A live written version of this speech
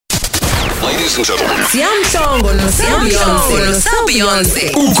Ladies and gentlemen, Siyamhlongo no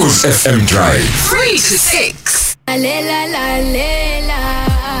Beyonce. Ukhozi FM Drive. 3 to 6. Lalela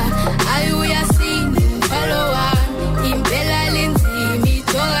ayuya sing follow impela lenzimi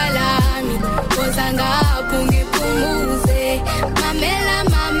joga lami koza ngapho ngiphumuze mamela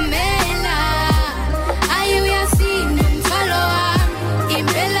ayuya sing follow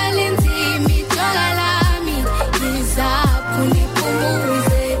impela lenzimi joga lami ngizapho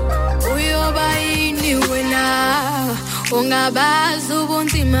ngiphumuze uyoba yini wena ungabazi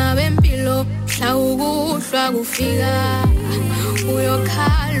ubunzima bempilo ukuhlwa kufika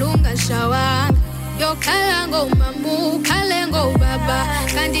uyokhala ungashawanga yokhala ngomama ukhale ngobaba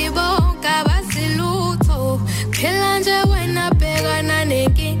kanti bonke abasilutho phela nje wena bhekana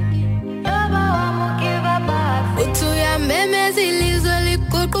nenkinga yoba wamukiva basi uthi uyamemeza ilizwe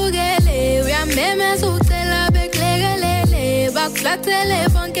liguqukele uyamemeza ucela beklekelele bakuflathele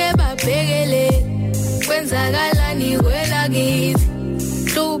bonke babhekele kwenzakalani kwela kithi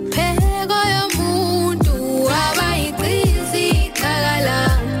hlupheko yomuntu abayiqizi qala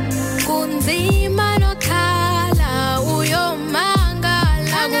kunzima nokhala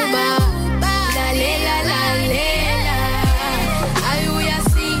uyomangala kuba lalela ayuya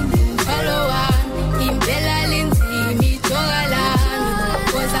sing follow impela lenzimi jogalami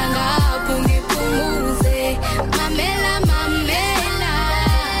koza ngapho ngiphumuze mamela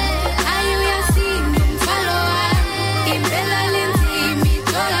ayuya sing follow impela lenzimi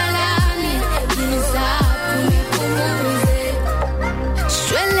jogalami ngizapho ngiphumuze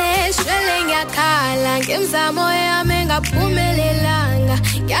shwele ngiyakhala ngemzamo yami ngaphumelelanga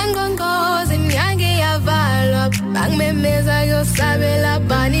ngiyangqongqoza imnyange yavalwa bangimemeza kuyosabela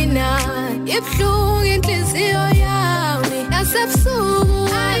bani na ibhlungu inhliziyo yami yasebusuku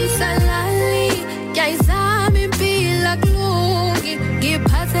ayisalali ngiyayizama impilo kulungi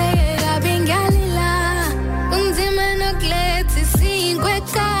ngiphatheke kabi ngiyalila kunzima nokuletha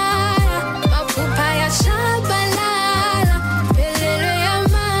isinkwekhaya maphupha yashabalala pelelwe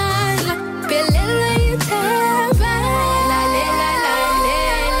yamandla pelelwe yithemba lalela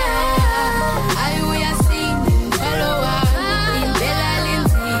ayuya sing follow impela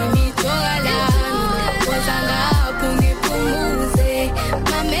lenzimi jogalami koza ngapho ngiphumuze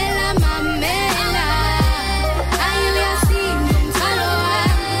mamela ayuya sing follow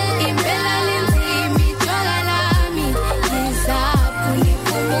impela lenzimi jogalami ngizapho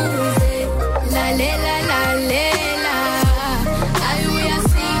ngiphumuze lalela ayuya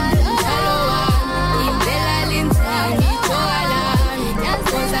sing follow impela lenzimi jogalami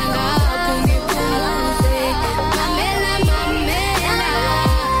koza ngapho ngiphumuze mamela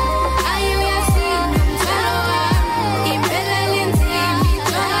ayuya sing follow impela lenzimi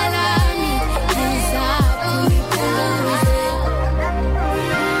jogalami ngizapho ngiphumuze.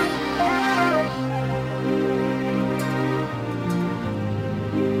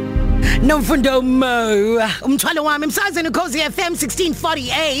 Nomfundo Mo umthwalo wami emsazweni Ukhozi FM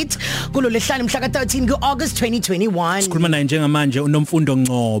 1648 kulo lehlanu mhla ka13 kuAugust 2021 Sikhuluma naye njengamanje uNomfundo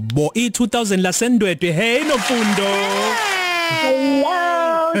Ngcobo i2000 lasendwedwe hey Nomfundo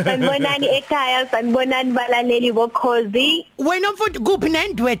Hello sanibonani ekhaya sanibonani balaleli bokhozi wena mfundo kuphi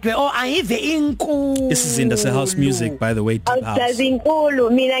nendwedwe o ayive inkulu isizinda sehouse music by the way deep house awuzazi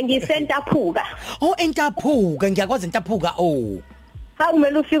inkulu mina ngisentaphuka oh entaphuka ngiyakwazi entaphuka oh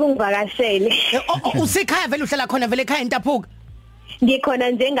Akumele ufike ungivakashele. Usekhaya vele uhlala khona vele ekhaya entaphuka.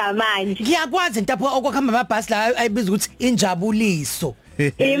 Ngikhona njengamanje. Ngiyakwazi entaphuka okuhamba amabhasi la ayibiza ukuthi injabuliso.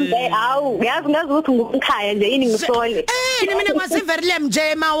 Awu yazi ngazi ukuthi ngumkhaya nje yini ngisole. Mina ngwaseverilem nje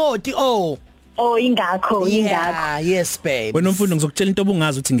emawodi oh. Oh ingakho. Yes babe. Wena Mfundo ngizokutshela into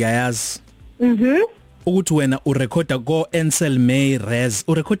obungazi ukuthi ngiyayazi. Ukuthi wena urecorda ko Ansel May Rez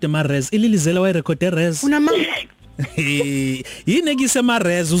urecorda ma Rez ililizela wa record Rez. Unama yini kisema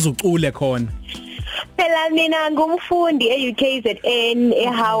Rez uzucule khona Phela mina ngumfundi eUKZN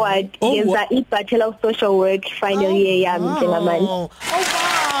eHoward ngenza iBachelor of Social Work final year yami njengamanje. Wow.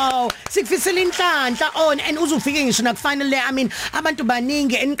 Sikufisela inhlanhla on and uzufike ngisho na final le I mean abantu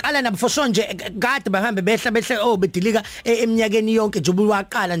baningi eniqala nabo for sure nje kade bahambe behla bedilika eminyakeni yonke nje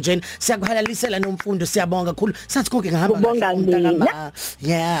ubuwaqala nje siyakuhalalisela Nomfundo siyabonga kakhulu sathi konke ngahamba ubonga mina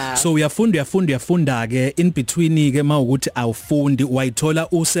yeah so uyafunda ke in between ke mawukuthi awufundi wayithola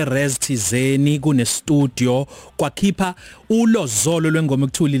useRez Thizeni kune studio kwakhipha ulozolo lwengoma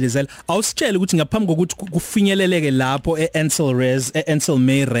ekuthulilizela awusitshela ukuthi ngaphambi kokuthi kufinyeleleke lapho Ansel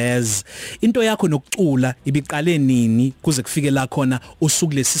May Rez into yakho nokucula ibiqale nini kuze kufike la khona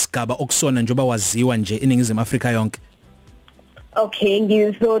usuku lesisigaba okusona njoba waziwa nje eningizimu Afrika yonke Okay,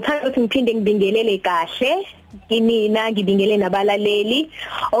 ngizothanda ukuthi ngiphinde ngibingelele kahle. Kimina ngibingele nabalaleli.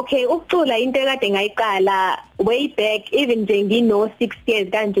 Okay, ukucula into ekade ngayiqala way back even nje ngino 6 years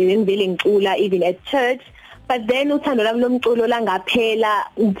kanje ngivele ngicula even at church. But then uthando lami lomculo langaphela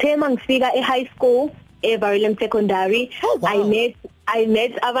ngithe mangifika e-high school eVarilem Secondary. Oh, wow. I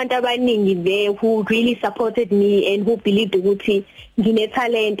met abantu abaningi there who really supported me and who believed ukuthi ngine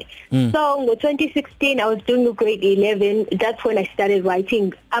talent. So ngo 2016 I was doing grade 11. That's when I started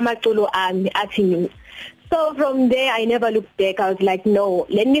writing amaculo ami athi. So from there I never looked back. I was like, no,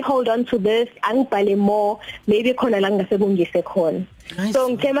 let me hold on to this. Angibhale more, maybe khona la ngasebungise khona. So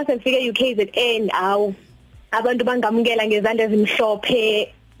ngithe mase ngifike UKZN awu abantu bangamukela ngezandla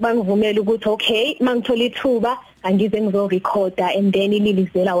ezimhlophe bangivumela ukuthi okay mangithola ithuba angize ngizorecorda and then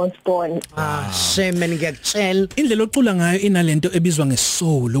ililizela was born. Shame ngiyakutshela indlela ocula ngayo inalento ebizwa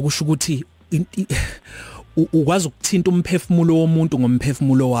ngesoul okusho ukuthi ukwazi ukuthinta umphefumulo womuntu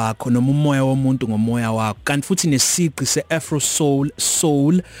ngomphefumulo wakho noma umoya womuntu ngomoya wakho kanti futhi nesiqi seafro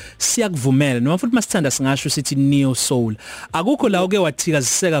soul siyakuvumela noma futhi masithanda singasho sithi neo soul akukho la oke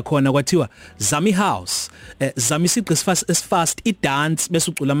wathikaziseka khona kwathiwa zami house zami isiqi esfast idance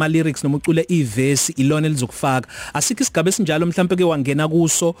bese ucula ama lyrics noma ucule iverse ilona elizokufaka asikho isigaba esinjalo mhlawumbe ke wangena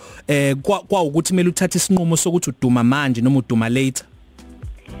kuso kwa ukuthi kumele uthathe isinqumo sokuthi uduma manje noma uduma later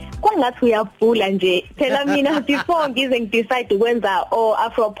kwangathi uyavula nje phela mina before ngize ngidecide ukwenza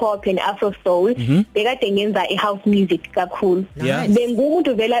afro pop and afro soul bekade ngenza house music kakhulu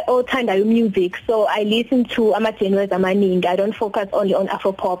bengumuntu vela othanda music so I listen to ama genres amaningi I don't focus only on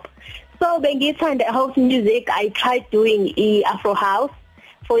afro pop so bengithanda house music I tried doing afro house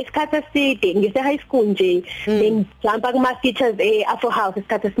for isikhathi eside ngise high school nje bengijumpa kuma features afro house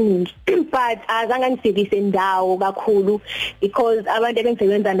isikhathi esiningi but azange ngisebise indawo kakhulu because abantu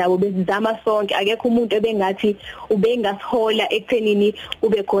ebengisebenza nabo bezizama sonke akekho umuntu ebengathi ubengasihola ekuthenini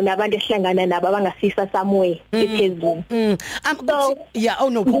ube khona abantu esihlangana nabo abangasisa somewhere ephezulu so yeah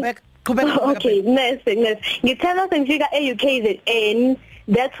no go back okay next ngithela sengifika eUKZN.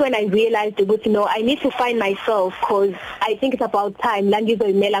 That's when I realized that no I need to find myself because I think it's about time la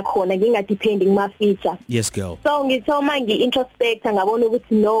ngizoyimela khona ngingadepending ma feature. Yes girl. So ngithoma ngi-introspect ngabona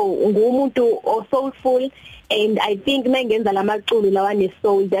ukuthi no ngumuntu o soulful and I think mangenza lamaculo lawa ne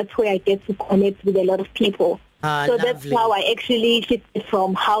soul that's where I get to connect with a lot of people. So lovely. That's how I actually shifted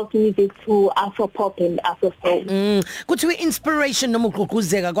from house music to afro pop and afro soul. Kuthi inspiration noma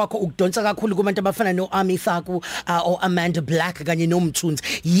ukugqugquzeka kwakho ukudonsa kakhulu kubantu abafana noAmi Faku or Amanda Black kanye noMthunzi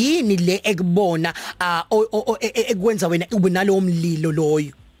yini le ekubona ekwenza wena ube nalo mlilo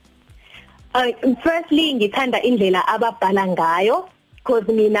loyo? Firstly ngithanda indlela ababhala ngayo because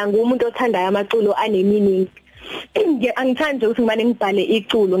mina ngumuntu othandayo amaculo anemeaning. Angithanda ukuthi ngibane ngibhale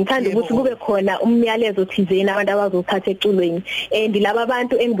iculo ngithanda ukuthi kube khona umyalezo thizeni abantu abazothatha eculweni and laba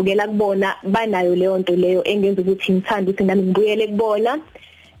abantu engibukela kubona banayo leyo nto leyo engenza ukuthi ngithanda ukuthi nami ngibuyele kubona.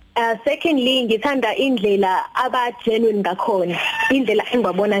 Secondly ngithanda indlela aba genuine ngakhona indlela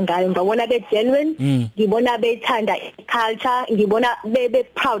engibabona ngayo ngibabona be genuine ngibona bethanda culture ngibona be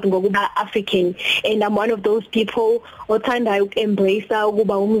proud ngokuba African and I'm one of those people othanda uku-embrace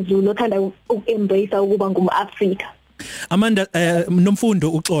ukuba umZulu othanda uku-embrace ukuba ngumAfrika. Amanda nomfundo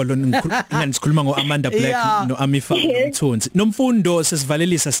uxolo ngisikhuluma ngoAmanda Black noAmi Faku Mthunzi nomfundo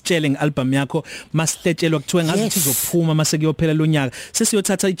sesivalelisa sitshele ngealbum yakho masihlethelwa kuthiwe ngathi izophuma mase kuyophela lo nyaka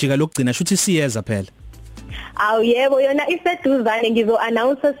sesiyothatha ijika lokugcina shuthi siyeza phela. Yebo yona iseduzane ngizo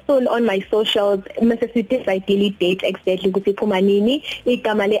announce soon on my socials mase sidecide date exactly ukuthi iphuma nini.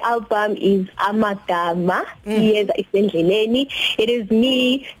 Igama le album is Amagama iyeza isendleleni. It is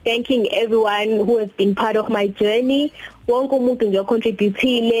me thanking everyone who has been part of my journey. Wonke umuntu nje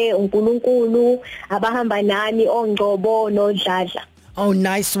contributile uNkulunkulu abahamba nani ongcobo nodladla. Oh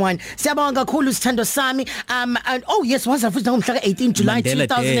nice one. Siyabonga kakhulu sithando sami. And oh yes waza futhi ngomhla ka18 July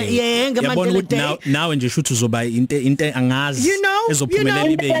 2000 ngeMandela Day. Now nje shuthi uzoba into angazi ezophumelela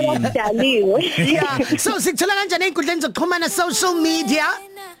ibe yini. Yeah. So sikuthola kanjani einkundleni zokuxhumana social media?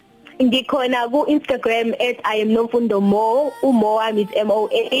 Ngikhona ku Instagram @IamNomfundo Mo, uMo wami is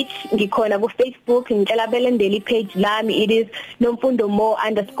MOH. Ngikhona ku Facebook ngicela belendele ipage lami it is Nomfundo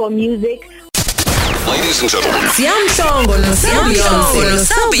Mo_music. Ladies and gentlemen, Siyamhlongo no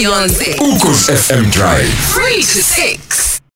Beyonce. Ukhozi FM Drive 3 to 6.